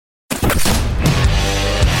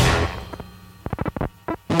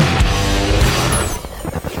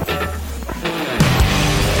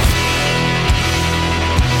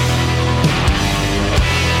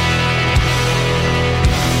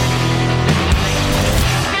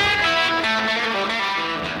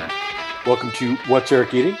Welcome to What's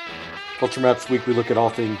Eric Eating? Culture Map's weekly look at all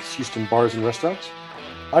things Houston bars and restaurants.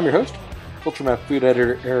 I'm your host, Culture Map food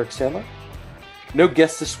editor Eric Sandler. No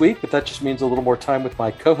guest this week, but that just means a little more time with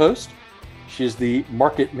my co-host. She is the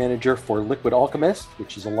market manager for Liquid Alchemist,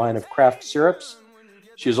 which is a line of craft syrups.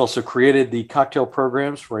 She has also created the cocktail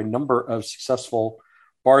programs for a number of successful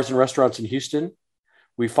bars and restaurants in Houston.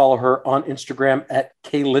 We follow her on Instagram at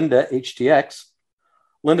KLindaHTX.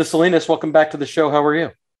 Linda Salinas, welcome back to the show. How are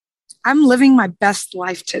you? I'm living my best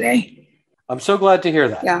life today. I'm so glad to hear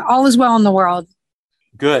that. Yeah, all is well in the world.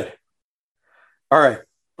 Good. All right,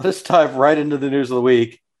 let's dive right into the news of the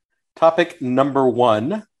week. Topic number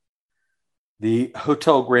one. The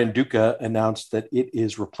Hotel Grand Duca announced that it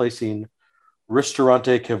is replacing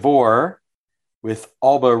Ristorante Cavour with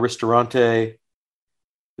Alba Ristorante.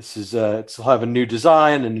 This is it'll have a new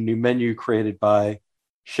design and a new menu created by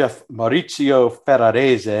Chef Maurizio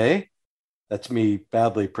Ferrarese. That's me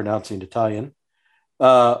badly pronouncing Italian.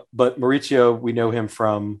 But Maurizio, we know him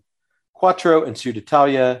from Quattro and Sud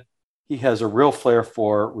Italia. He has a real flair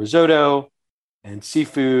for risotto and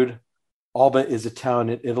seafood. Alba is a town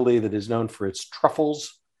in Italy that is known for its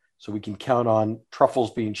truffles. So we can count on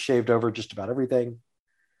truffles being shaved over just about everything.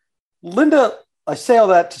 Linda, I say all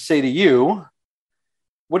that to say to you,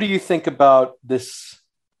 what do you think about this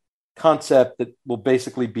concept that will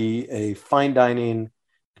basically be a fine dining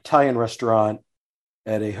Italian restaurant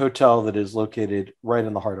at a hotel that is located right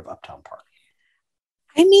in the heart of Uptown Park?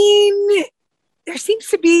 I mean, there seems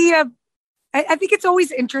to be I think it's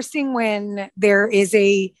always interesting when there is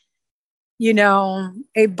a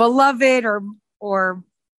beloved or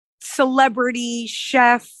celebrity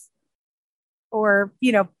chef or,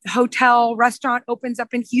 hotel restaurant opens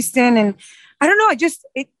up in Houston. And I don't know,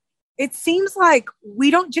 it seems like we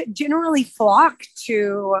don't generally flock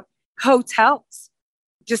to hotels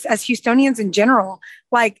just as Houstonians in general.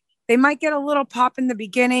 Like they might get a little pop in the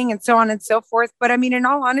beginning and so on and so forth. But I mean, in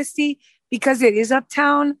all honesty, because it is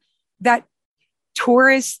uptown, that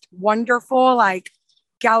tourist, wonderful, like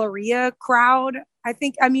Galleria crowd,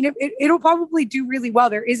 it'll probably do really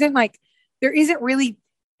well. There isn't really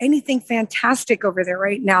anything fantastic over there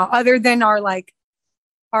right now, other than our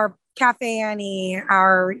Cafe Annie,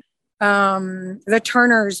 our the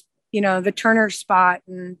Turner's, the Turner spot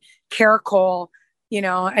and Caracol,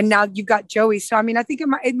 and now you've got Joey. So I mean, I think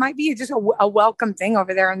it might be just a welcome thing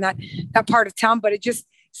over there in that part of town. But it just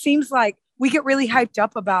seems like we get really hyped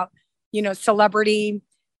up about celebrity,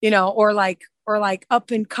 or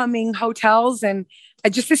up and coming hotels, and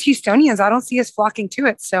just as Houstonians, I don't see us flocking to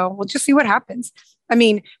it. So we'll just see what happens. I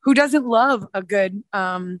mean, who doesn't love a good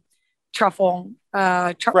truffle?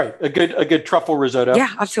 Right, a good truffle risotto.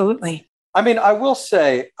 Yeah, absolutely. I mean, I will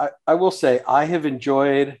say, I have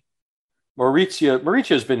enjoyed Maurizio.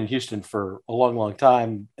 Maurizio's been in Houston for a long, long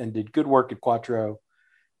time and did good work at Quattro.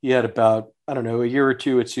 He had about, a year or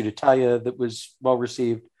two at Sud Italia that was well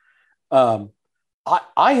received. I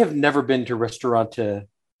have never been to Ristorante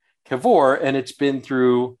Cavour, and it's been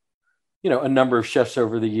through, a number of chefs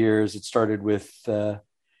over the years. It started with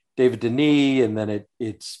David Denis, and then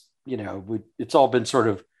it's all been sort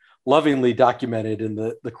of lovingly documented in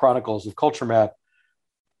the chronicles of Culture Map.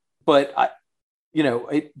 But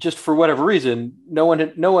it just for whatever reason, no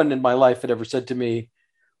one in my life had ever said to me,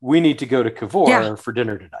 "We need to go to Cavour for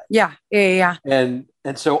dinner tonight." Yeah. And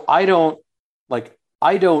so I don't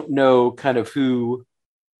know kind of who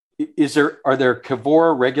are there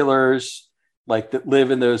Cavour regulars like that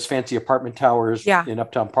live in those fancy apartment towers in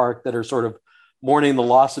Uptown Park that are sort of mourning the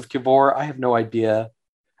loss of Cavour? I have no idea.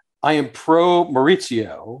 I am pro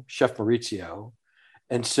Maurizio, Chef Maurizio.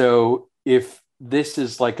 And so if this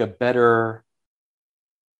is like a better,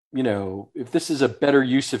 if this is a better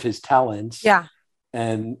use of his talents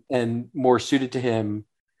and more suited to him,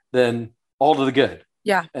 then all to the good.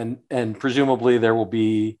 Yeah. And presumably there will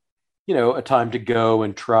be, a time to go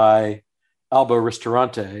and try Alba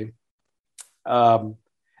Ristorante. And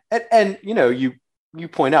you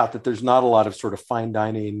point out that there's not a lot of sort of fine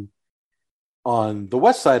dining on the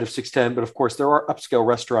west side of 610, but of course there are upscale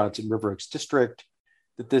restaurants in River Oaks District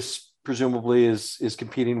that this presumably is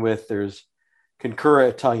competing with. There's Concura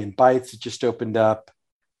Italian Bites that just opened up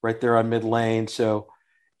right there on Mid Lane. So,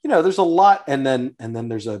 there's a lot. And then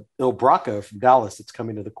there's a Il Bracco from Dallas that's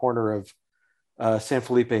coming to the corner of San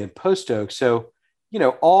Felipe and Post Oak. So,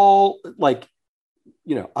 all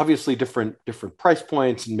obviously different price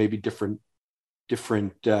points and maybe different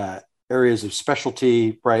areas of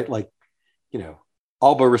specialty, right? Like,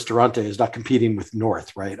 Alba Ristorante is not competing with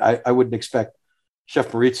North, right? I wouldn't expect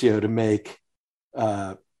Chef Maurizio to make,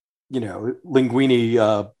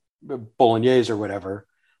 linguine bolognese or whatever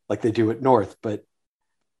like they do at North, but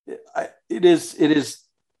it is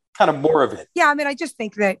kind of more of it. Yeah, I mean, I just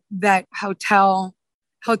think that hotel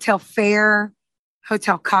fare,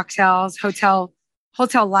 hotel cocktails, hotel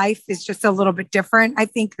life is just a little bit different. I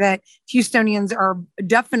think that Houstonians are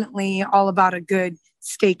definitely all about a good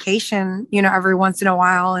staycation, every once in a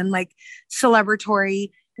while, and like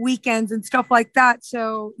celebratory weekends and stuff like that.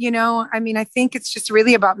 So, I mean, I think it's just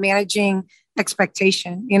really about managing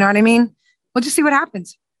expectation. You know what I mean? We'll just see what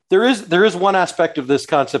happens. There is one aspect of this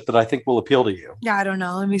concept that I think will appeal to you. Yeah, I don't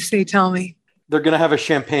know. Let me see. Tell me. They're going to have a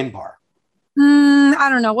champagne bar. I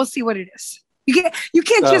don't know. We'll see what it is. You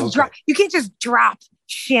can't just okay. drop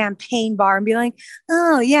champagne bar and be like,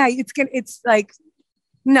 oh yeah, it's like,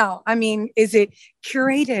 no. I mean, is it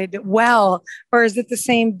curated well, or is it the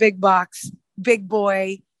same big box, big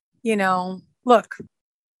boy? Look,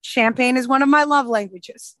 champagne is one of my love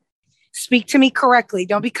languages. Speak to me correctly.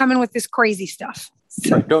 Don't be coming with this crazy stuff.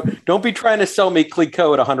 So, right. Don't be trying to sell me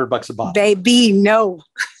Cliquot at $100 a bottle. Baby, no.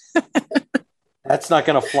 That's not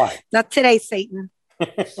going to fly. Not today, Satan.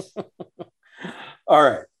 All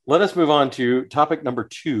right. Let us move on to topic number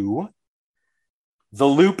 2. The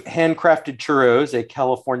Loop Handcrafted Churros, a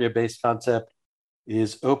California-based concept,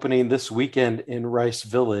 is opening this weekend in Rice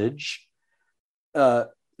Village.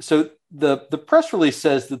 So the press release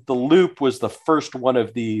says that the Loop was the first one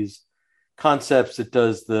of these concepts that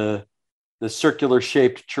does the circular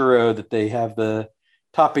shaped churro, that they have the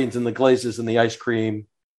toppings and the glazes and the ice cream.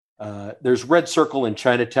 There's Red Circle in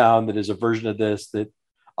Chinatown that is a version of this that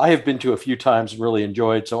I have been to a few times and really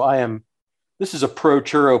enjoyed. So this is a pro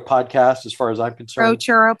churro podcast as far as I'm concerned. Pro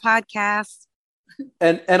churro podcast.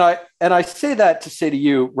 And I say that to say to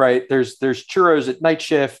you, right? There's churros at Night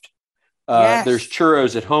Shift. Yes. There's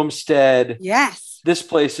churros at Homestead. Yes. This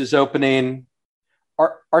place is opening.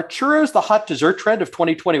 Are churros the hot dessert trend of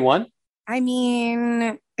 2021? I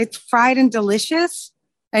mean, it's fried and delicious,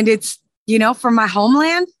 and it's, from my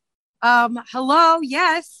homeland. Hello.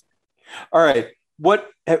 Yes. All right. What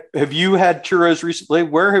have you had churros recently?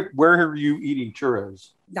 Where are you eating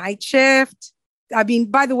churros? Night Shift. I mean,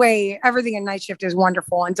 by the way, everything in Night Shift is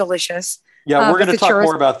wonderful and delicious. Yeah, we're going to talk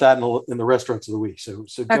more about that in the restaurants of the week. So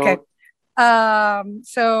go. Okay.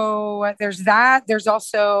 So there's that. There's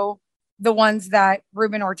also the ones that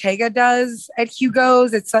Ruben Ortega does at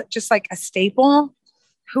Hugo's. It's just like a staple.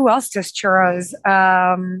 Who else does churros?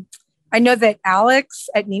 I know that Alex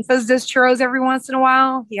at Ninfa's does churros every once in a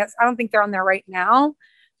while. I don't think they're on there right now,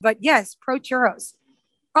 but yes, pro churros.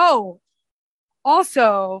 Oh,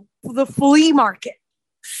 also the flea market,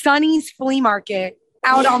 Sonny's Flea Market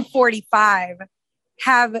out on 45,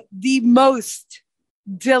 have the most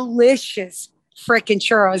delicious freaking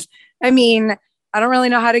churros. I mean, I don't really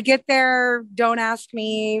know how to get there. Don't ask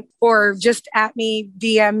me, or just at me,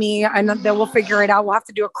 DM me. I know that we'll figure it out. We'll have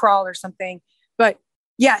to do a crawl or something. But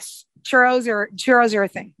yes, churros are a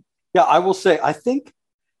thing. Yeah, I will say, I think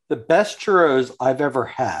the best churros I've ever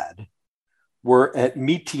had were at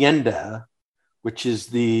Mi Tienda, which is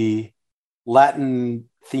the Latin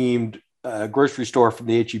themed grocery store from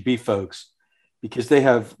the H-E-B folks, because they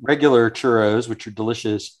have regular churros, which are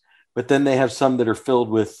delicious, but then they have some that are filled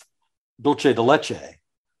with dulce de leche,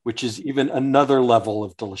 which is even another level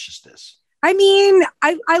of deliciousness. I mean,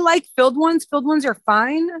 I like filled ones. Filled ones are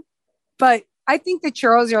fine, but I think the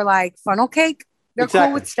churros are like funnel cake. They're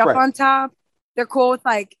cool with stuff on top. They're cool with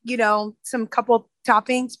some couple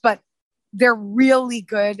toppings, but they're really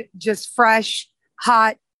good. Just fresh,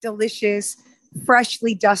 hot, delicious,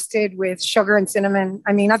 freshly dusted with sugar and cinnamon.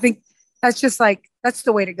 I mean, I think that's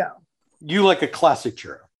the way to go. You like a classic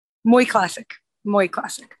churro. Muy classic. Muy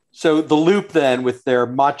classic. So the Loop then, with their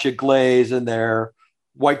matcha glaze and their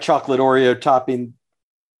white chocolate Oreo topping,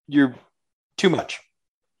 you're too much.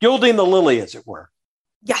 Gilding the lily, as it were.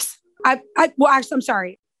 Yes. Well, actually, I'm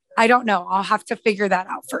sorry. I don't know. I'll have to figure that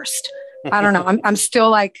out first. I don't know. I'm still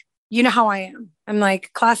like, you know how I am. I'm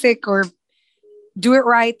like classic, or do it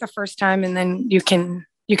right the first time, and then you can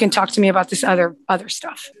talk to me about this other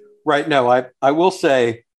stuff. Right. No, I will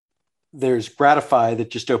say there's Gratify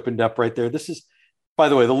that just opened up right there. This is, by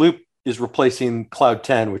the way, the Loop is replacing Cloud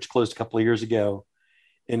 10, which closed a couple of years ago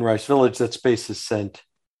in Rice Village. That space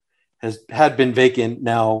had been vacant.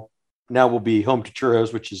 Now will be home to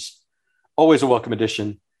churros, which is always a welcome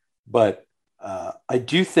addition. But I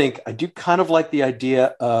do kind of like the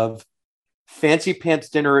idea of fancy pants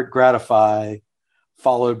dinner at Gratify,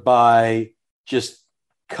 followed by just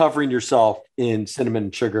covering yourself in cinnamon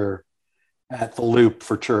and sugar at the Loop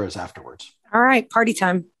for churros afterwards. All right, party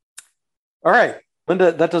time. All right,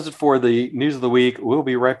 Linda, that does it for the news of the week. We'll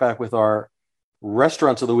be right back with our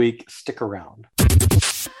restaurants of the week. Stick around.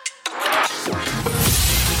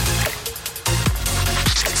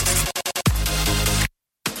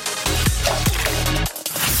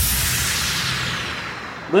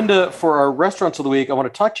 Linda, for our restaurants of the week, I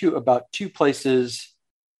want to talk to you about two places,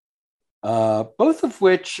 both of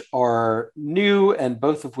which are new and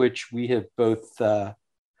both of which we have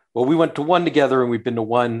we went to one together and we've been to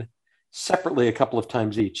one separately a couple of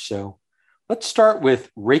times each. So let's start with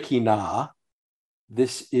Reiki Na.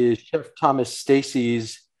 This is Chef Thomas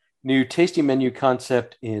Stacy's new tasting menu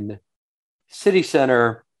concept in City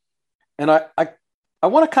Center. And I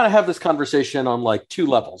want to kind of have this conversation on like two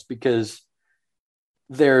levels, because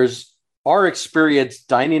there's our experience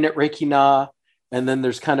dining at Reiki Na, and then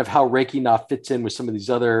there's kind of how Reiki Na fits in with some of these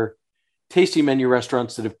other tasting menu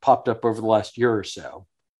restaurants that have popped up over the last year or so.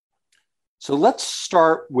 So let's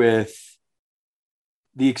start with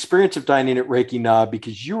the experience of dining at Reiki Na,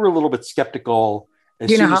 because you were a little bit skeptical as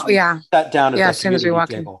soon as we sat down at that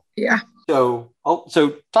community table. Yeah. So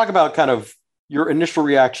talk about kind of your initial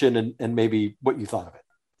reaction and maybe what you thought of it.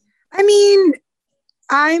 I mean,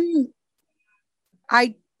 I'm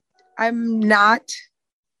not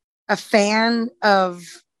a fan of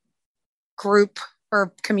group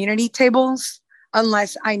or community tables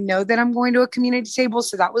unless I know that I'm going to a community table.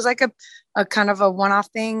 So that was like a kind of a one-off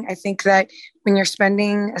thing. I think that when you're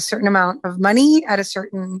spending a certain amount of money at a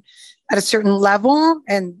certain level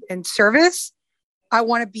and service, I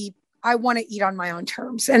want to eat on my own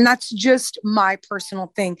terms. And that's just my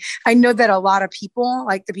personal thing. I know that a lot of people,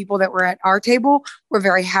 like the people that were at our table, were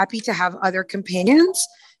very happy to have other companions,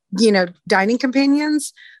 dining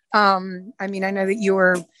companions. I mean, I know that you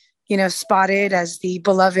were, spotted as the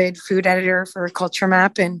beloved food editor for Culture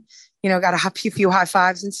Map and, got a few high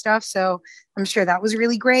fives and stuff. So I'm sure that was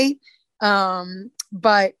really great.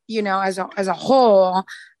 But, as a whole,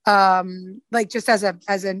 like just as a,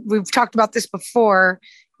 we've talked about this before,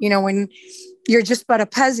 when you're just but a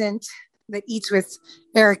peasant that eats with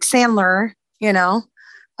Eric Sandler, no,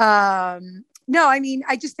 I mean,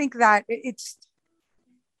 I just think that it's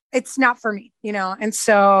not for me, and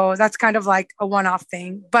so that's kind of like a one-off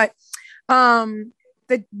thing. But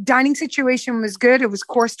the dining situation was good. It was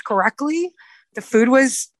coursed correctly. The food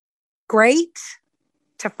was great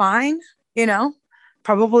to fine,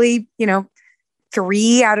 probably,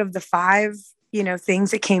 3 out of the 5,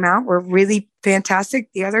 things that came out were really fantastic.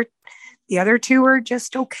 The other 2 were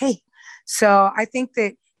just okay. So I think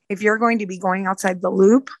that if you're going to be going outside the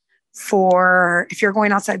loop for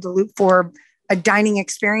a dining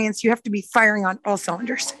experience, you have to be firing on all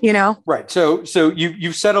cylinders, Right. So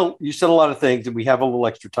you said a lot of things, and we have a little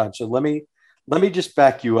extra time. So let me just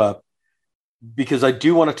back you up, because I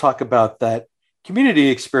do want to talk about that community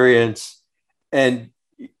experience. And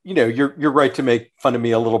you're right to make fun of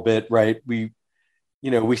me a little bit, right? We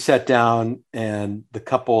sat down, and the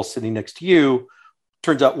couple sitting next to you,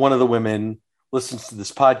 turns out one of the women listens to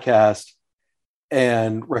this podcast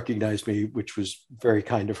and recognized me, which was very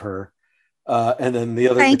kind of her. And then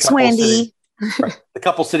thanks, Wendy. The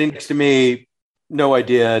couple sitting next to me, no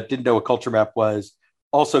idea, didn't know what Culture Map was,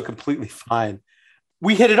 also completely fine.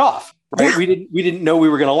 We hit it off, right? Yeah. We didn't know we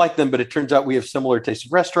were going to like them, but it turns out we have similar tastes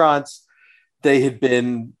in restaurants. They had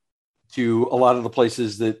been to a lot of the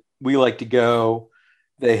places that we like to go.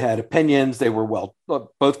 They had opinions. They were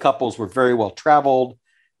both couples were very well traveled.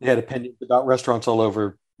 They had opinions about restaurants all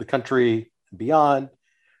over the country and beyond.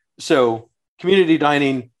 So community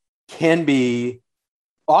dining can be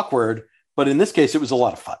awkward, but in this case, it was a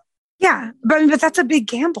lot of fun. Yeah, but that's a big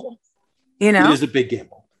gamble, It is a big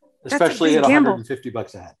gamble, especially at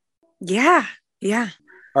 $150 a head. Yeah, yeah.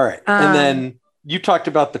 All right, and then you talked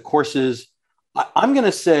about the courses. I'm going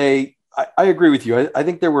to say I agree with you. I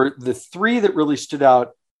think there were the 3 that really stood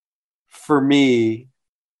out for me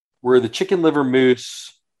were the chicken liver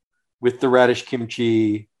mousse with the radish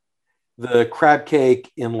kimchi, the crab cake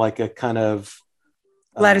in like a kind of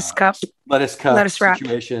lettuce cup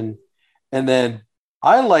situation. Wrap. And then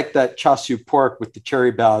I like that char siu pork with the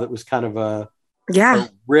cherry bao. That was kind of a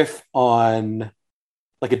riff on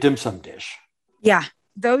like a dim sum dish. Yeah.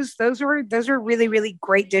 Those were really, really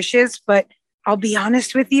great dishes, but I'll be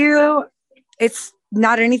honest with you, it's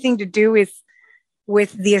not anything to do with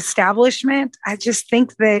the establishment. I just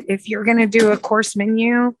think that if you're going to do a course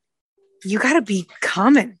menu, you got to be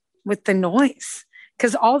coming with the noise.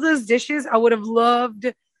 Because all those dishes I would have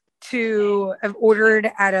loved to have ordered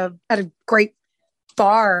at a great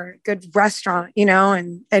bar, good restaurant,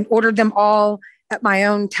 and ordered them all at my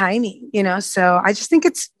own timing, So I just think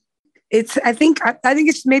I think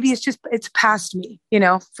it's past me,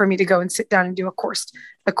 for me to go and sit down and do a course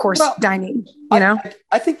dining,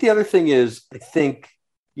 I think the other thing is,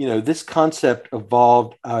 this concept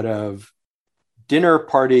evolved out of dinner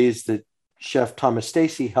parties that Chef Thomas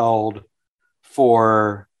Stacy held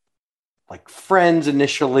for like friends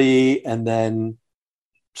initially, and then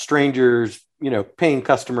strangers, paying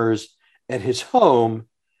customers at his home.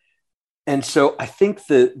 And so I think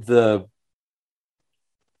the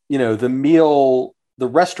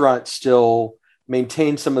restaurant still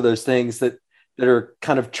maintains some of those things that are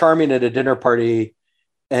kind of charming at a dinner party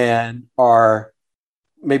and are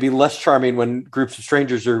maybe less charming when groups of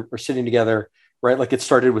strangers are sitting together, right? Like it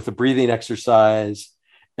started with a breathing exercise,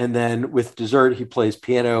 and then with dessert, he plays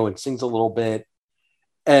piano and sings a little bit.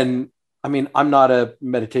 And I mean, I'm not a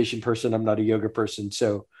meditation person. I'm not a yoga person.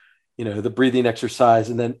 So, the breathing exercise.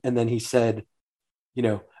 And then he said,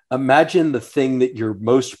 imagine the thing that you're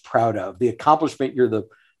most proud of, the accomplishment you're the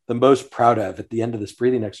most proud of at the end of this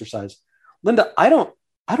breathing exercise. Linda, I don't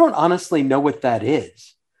honestly know what that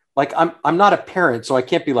is. Like I'm not a parent, so I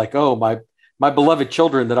can't be like, oh, my beloved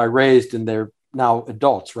children that I raised and they're now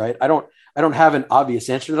adults, right? I don't have an obvious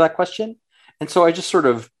answer to that question. And so I just sort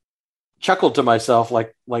of chuckled to myself,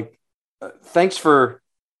 like, thanks for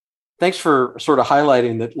sort of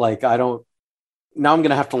highlighting that. Like, now I'm going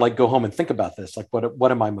to have to like go home and think about this. Like,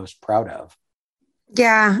 what am I most proud of?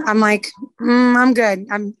 Yeah, I'm like, I'm good.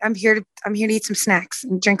 I'm here to eat some snacks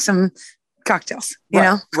and drink some cocktails. You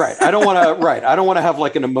know, right. I don't want to have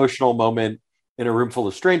like an emotional moment in a room full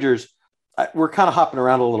of strangers. We're kind of hopping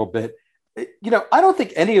around a little bit. I don't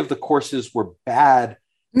think any of the courses were bad.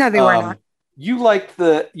 No, they were not. You liked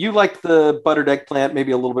the buttered eggplant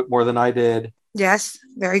maybe a little bit more than I did. Yes,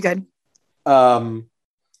 very good.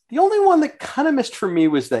 The only one that kind of missed for me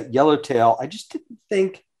was that yellowtail. I just didn't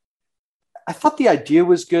think. I thought the idea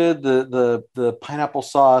was good. The pineapple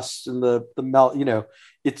sauce and the melt.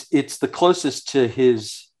 It's the closest to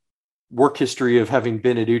his work history of having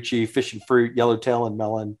been at Uchi, fish and fruit, yellowtail and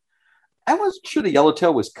melon. I wasn't sure the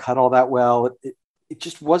yellowtail was cut all that well. It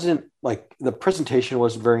just wasn't like the presentation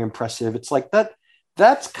wasn't very impressive. It's like that.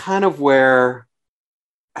 That's kind of where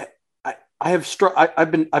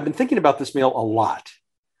I've been thinking about this meal a lot,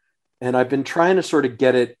 and I've been trying to sort of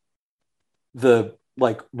get it.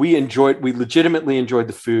 We legitimately enjoyed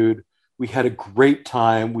the food. We had a great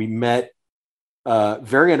time. We met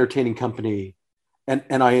very entertaining company,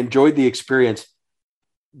 and I enjoyed the experience.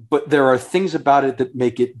 But there are things about it that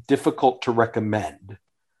make it difficult to recommend,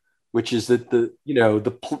 which is that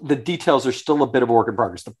the details are still a bit of a work in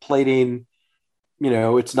progress. The plating,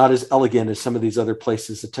 it's not as elegant as some of these other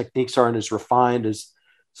places. The techniques aren't as refined as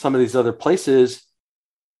some of these other places.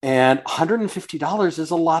 And $150 is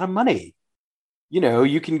a lot of money. You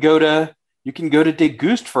can go to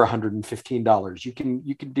Deguste for $115.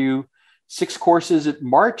 You can do 6 courses at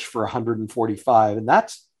March for $145, and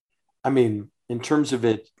that's, in terms of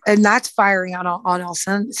it, and that's firing on all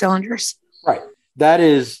cylinders. Right. That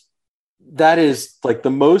is like the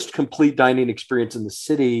most complete dining experience in the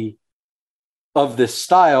city of this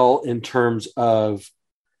style in terms of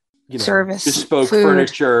service, bespoke food,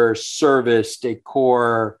 furniture, service,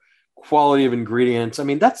 decor, quality of ingredients.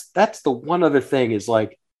 That's the one other thing is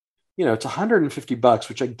like, it's $150,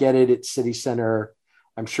 which I get it at City Center.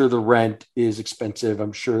 I'm sure the rent is expensive.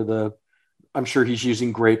 I'm sure he's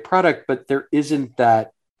using great product, but there isn't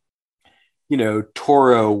that,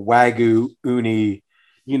 Toro, Wagyu, Uni,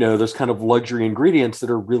 those kind of luxury ingredients that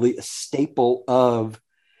are really a staple of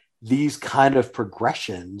these kind of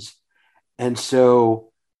progressions. And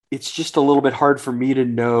so it's just a little bit hard for me to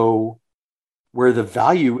know where the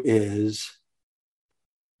value is.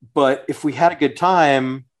 But if we had a good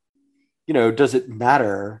time, does it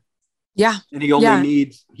matter? Yeah. And he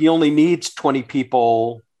only needs 20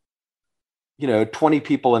 people, 20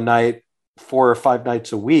 people a night, 4 or 5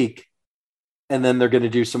 nights a week. And then they're going to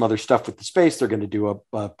do some other stuff with the space. They're going to do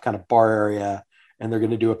a kind of bar area, and they're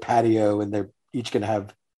going to do a patio, and they're each going to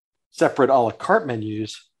have separate a la carte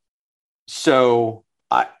menus. So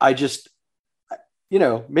I just,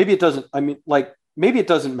 maybe it doesn't, maybe it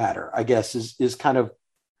doesn't matter, I guess is kind of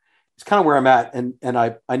where I'm at. And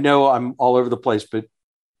I know I'm all over the place,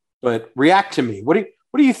 but react to me. What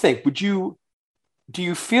do you think? Do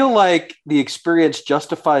you feel like the experience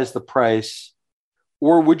justifies the price,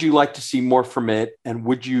 or would you like to see more from it? And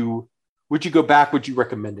would you go back? Would you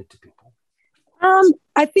recommend it to people?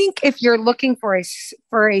 I think if you're looking for a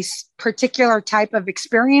particular type of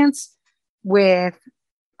experience with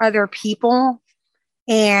other people,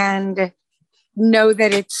 and know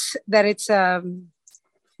that it's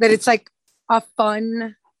like a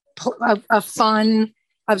fun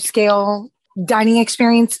upscale dining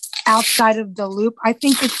experience outside of the loop, I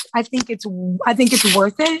think it's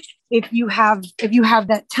worth it if you have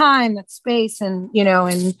that time, that space, and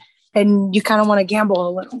and you kind of want to gamble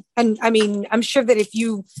a little. And I'm sure that if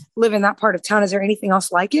you live in that part of town, is there anything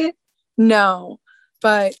else like it? No,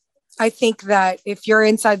 but I think that if you're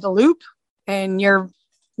inside the loop and you're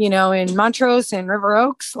in Montrose and River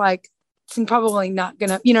Oaks, like it's probably not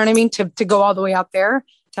gonna, you know what I mean? To go all the way out there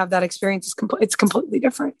to have that experience it's completely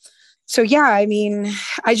different. So yeah, I mean,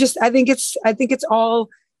 I think it's all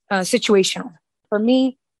situational for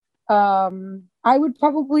me. I would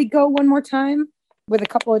probably go one more time with a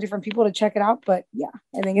couple of different people to check it out. But yeah,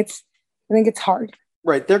 I think it's hard.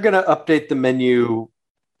 Right. They're going to update the menu,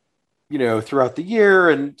 throughout the year.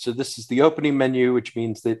 And so this is the opening menu, which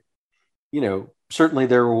means that, certainly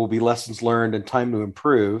there will be lessons learned and time to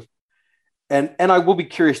improve. And I will be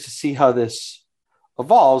curious to see how this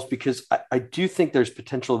evolves because I do think there's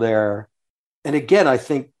potential there. And again, I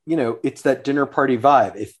think, it's that dinner party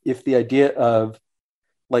vibe. If the idea of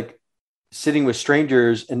like sitting with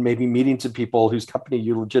strangers and maybe meeting some people whose company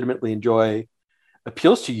you legitimately enjoy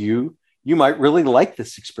appeals to you, you might really like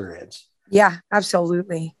this experience. Yeah,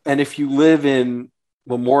 absolutely. And if you live in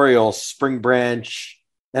Memorial, Spring Branch,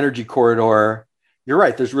 Energy Corridor, you're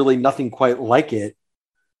right. There's really nothing quite like it.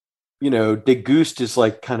 De Gust is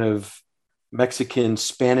like kind of Mexican,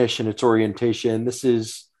 Spanish in its orientation. This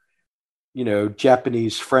is,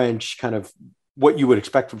 Japanese, French, kind of what you would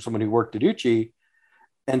expect from someone who worked at Uchi.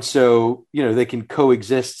 And so, they can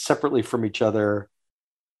coexist separately from each other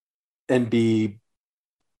and be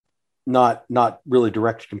not really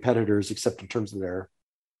direct competitors, except in terms of their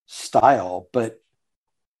style. But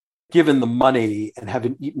given the money and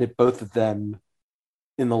having eaten at both of them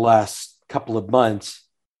in the last couple of months,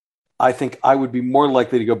 I think I would be more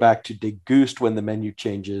likely to go back to De Gust when the menu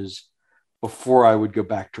changes before I would go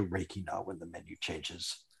back to Reikina when the menu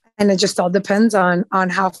changes. And it just all depends on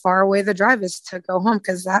how far away the drive is to go home,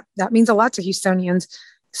 because that means a lot to Houstonians.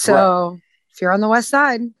 So right. If you're on the west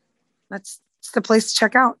side, that's the place to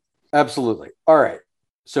check out. Absolutely. All right.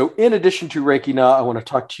 So in addition to Reikina, I want to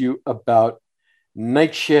talk to you about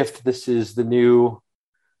Night Shift. This is the new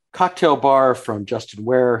cocktail bar from Justin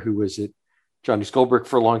Ware, who was at Johnny's Goldbrick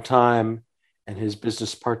for a long time, and his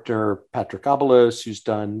business partner, Patrick Abelos, who's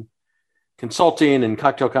done consulting and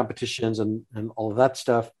cocktail competitions and all of that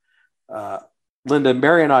stuff. Linda,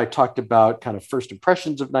 Mary, and I talked about kind of first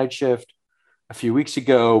impressions of Night Shift a few weeks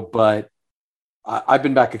ago, but I've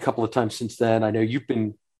been back a couple of times since then. I know you've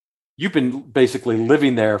been basically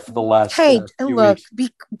living there for the last few look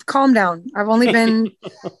weeks. Calm down. I've only been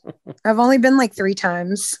like 3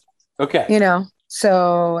 times. Okay.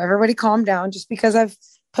 So everybody calm down. Just because I've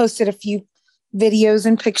posted a few videos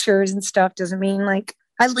and pictures and stuff doesn't mean like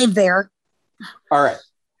I live there. All right.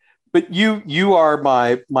 But you are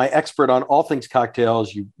my expert on all things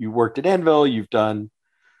cocktails. You worked at Anvil, you've done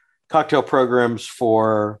cocktail programs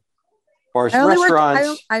for bars and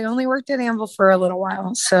restaurants. I only worked at Anvil for a little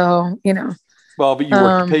while. So, Well, but you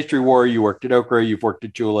worked at Pastry War, you worked at Okra, you've worked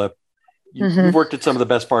at Julep. You've worked at some of the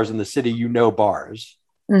best bars in the city. Bars.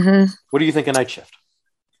 Mm-hmm. What do you think of Night Shift?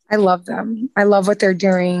 I love them. I love what they're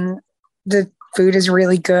doing. The food is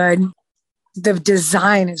really good. The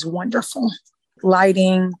design is wonderful.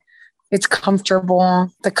 Lighting, it's comfortable.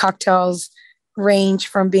 The cocktails range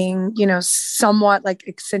from being, somewhat like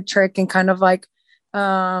eccentric and kind of like,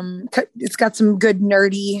 it's got some good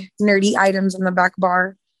nerdy items in the back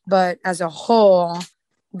bar. But as a whole,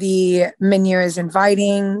 the menu is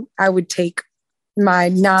inviting. I would take my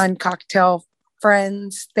non-cocktail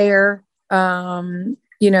friends there. The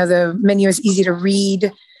menu is easy to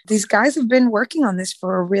read. These guys have been working on this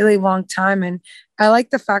for a really long time. And I like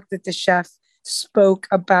the fact that the chef spoke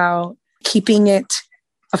about keeping it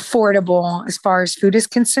affordable as far as food is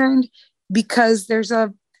concerned, because there's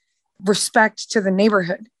a respect to the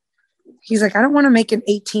neighborhood. He's like, I don't want to make an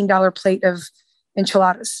 $18 plate of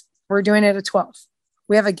enchiladas. We're doing it at 12.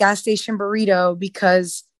 We have a gas station burrito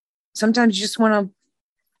because sometimes you just want a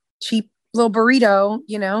cheap little burrito,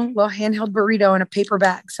 little handheld burrito in a paper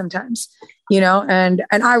bag sometimes, and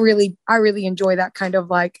I really enjoy that kind of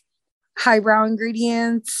like highbrow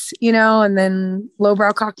ingredients, and then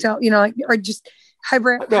lowbrow cocktail, or just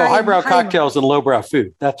highbrow cocktails and lowbrow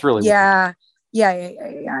food. That's really yeah.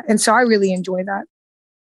 And so I really enjoy that.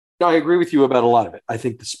 No, I agree with you about a lot of it. I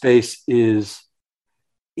think the space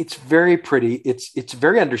it's very pretty. It's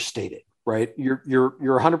very understated, right? You're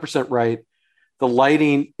 100% right. The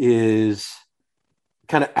lighting is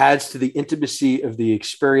kind of adds to the intimacy of the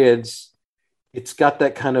experience. It's got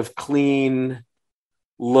that kind of clean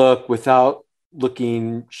look without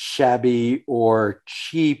looking shabby or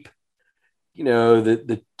cheap.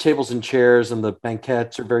 The tables and chairs and the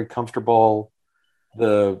banquettes are very comfortable.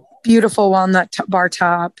 The beautiful walnut bar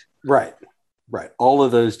top. Right. All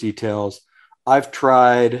of those details. I've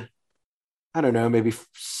tried, I don't know, maybe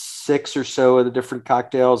 6 or so of the different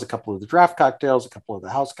cocktails, a couple of the draft cocktails, a couple of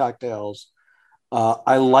the house cocktails.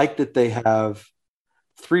 I like that they have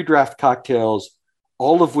 3 draft cocktails,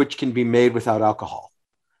 all of which can be made without alcohol.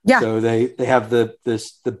 Yeah. So they have the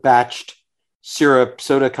batched syrup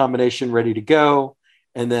soda combination ready to go,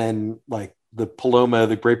 and then like the Paloma,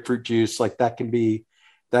 the grapefruit juice, like that can be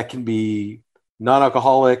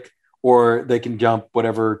non-alcoholic, or they can dump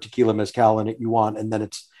whatever tequila mezcal in it you want, and then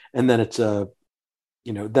it's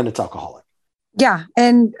alcoholic. Yeah,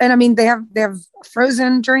 and I mean they have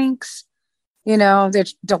frozen drinks, they're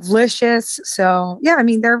delicious. So yeah, I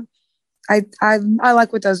mean I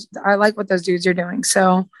like what those dudes are doing.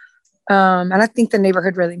 So and I think the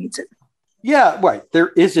neighborhood really needs it. Yeah, right. There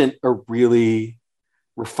isn't a really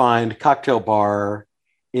refined cocktail bar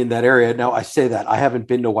in that area. Now, I say that I haven't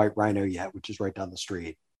been to White Rhino yet, which is right down the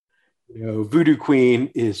street. Voodoo Queen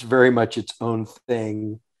is very much its own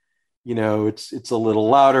thing. It's a little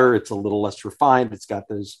louder, it's a little less refined. It's got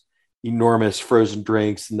those enormous frozen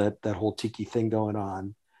drinks and that whole tiki thing going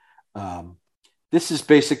on. This is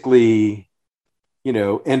basically,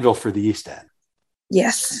 Enville for the East End.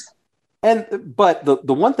 Yes. But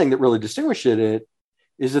the one thing that really distinguishes it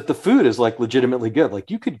is that the food is like legitimately good.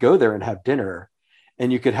 Like you could go there and have dinner,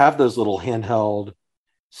 and you could have those little handheld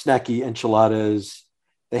snacky enchiladas.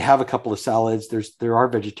 They have a couple of salads. There are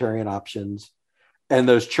vegetarian options, and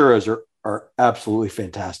those churros are absolutely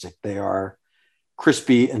fantastic. They are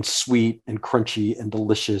crispy and sweet and crunchy and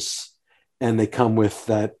delicious, and they come with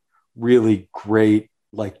that really great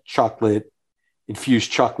like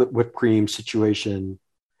infused chocolate whipped cream situation.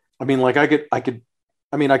 I mean, like I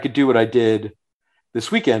could do what I did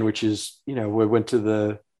this weekend, which is, we went to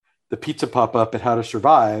the pizza pop-up at How to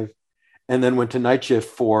Survive, and then went to Night Shift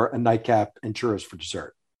for a nightcap and churros for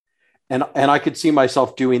dessert. And I could see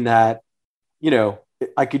myself doing that.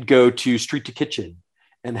 I could go to Street to Kitchen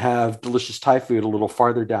and have delicious Thai food a little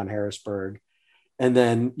farther down Harrisburg. And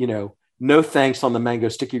then, no thanks on the mango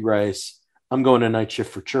sticky rice. I'm going to Night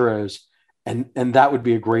Shift for churros. And that would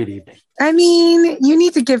be a great evening. I mean, you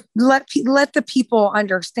need to let the people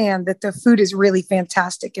understand that the food is really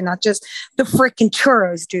fantastic and not just the freaking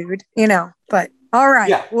churros, dude. But all right,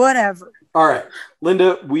 yeah. Whatever. All right,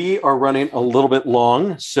 Linda, we are running a little bit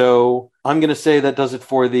long, so I'm going to say that does it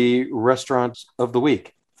for the restaurants of the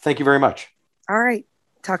week. Thank you very much. All right,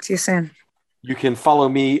 talk to you soon. You can follow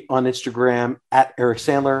me on Instagram at Eric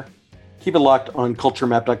Sandler. Keep it locked on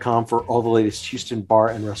culturemap.com for all the latest Houston bar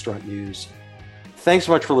and restaurant news. Thanks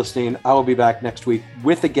so much for listening. I will be back next week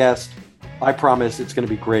with a guest. I promise it's going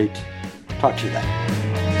to be great. Talk to you then.